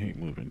 I hate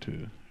moving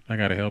too. I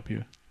gotta help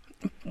you.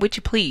 Would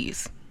you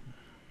please?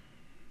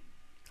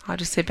 I'll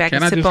just sit back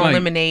and sip on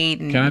lemonade.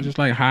 Can I just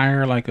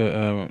hire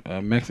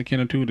a Mexican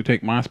or two to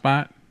take my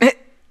spot?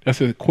 That's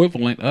the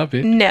equivalent of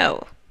it.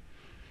 No.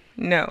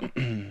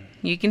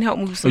 You can help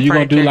move some furniture. So you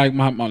gonna do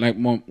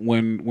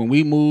when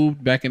we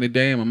moved back in the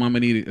day and my mama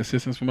needed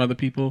assistance from other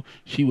people,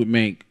 she would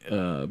make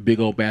a big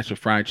old batch of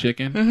fried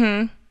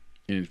chicken.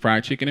 And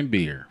fried chicken and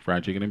beer.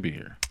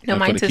 No,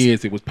 for the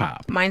kids, it was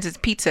pop. Mine's is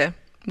pizza.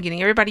 I'm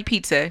getting everybody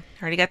pizza. I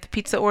already got the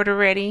pizza order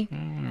ready.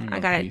 I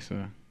got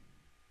pizza.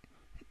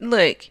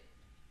 Look,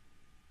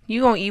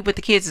 you gonna eat what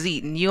the kids is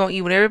eating. You gonna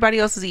eat what everybody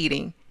else is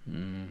eating.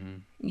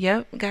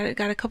 Yep, got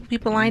a couple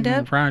people lined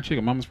up. Fried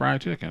chicken, mama's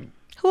fried chicken.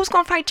 Who's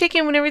gonna fry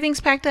chicken when everything's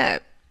packed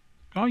up?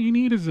 All you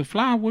need is a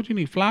flour. What you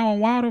need? Flour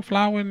and water.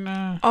 Flour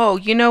and. Oh,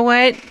 you know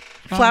what?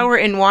 Flour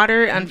and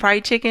water on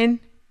fried chicken.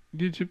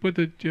 Did you put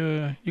the?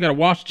 You gotta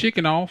wash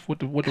chicken off with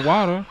the water. Oh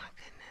my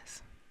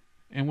goodness.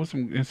 And with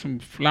some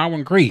flour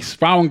and grease.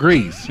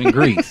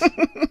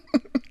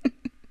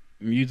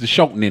 And use the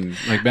shortening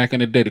like back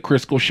in the day, the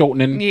Crisco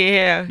shortening.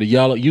 Yeah. The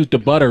yellow. Use the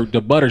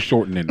butter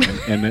shortening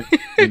and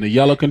the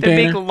yellow container.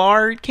 The big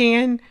lard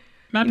can.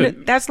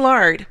 That's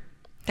lard.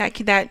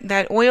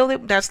 That oil.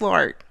 That's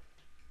lard.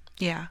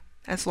 Yeah,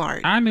 that's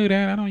lard. I knew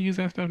that. I don't use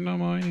that stuff no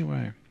more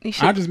anyway.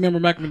 I just remember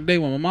back in the day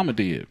when my mama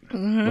did.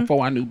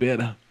 Before I knew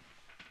better.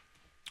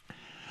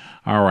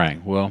 All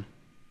right. Well,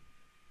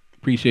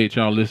 appreciate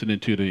y'all listening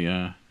to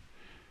the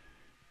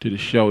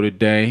show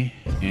today,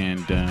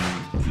 and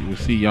we'll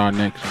see y'all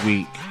next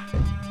week.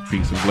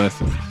 Peace and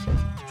blessings.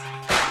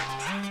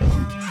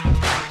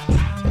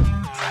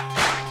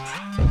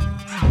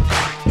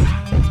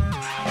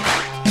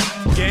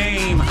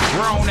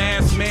 Grown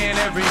ass man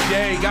every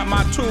day. Got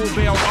my tool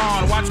belt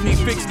on. Watch me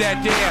fix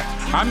that there.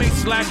 I may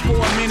slack for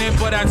a minute,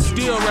 but I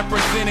still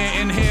represent it.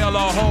 Inhale a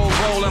whole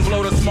bowl and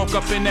blow the smoke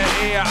up in the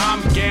air.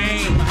 I'm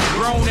game.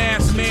 Grown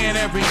ass man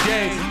every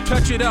day.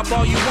 Touch it up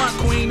all you want,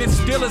 queen. It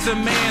still is a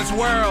man's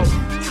world.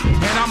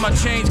 And I'ma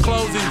change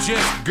clothes and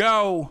just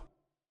go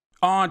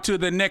on to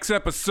the next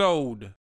episode.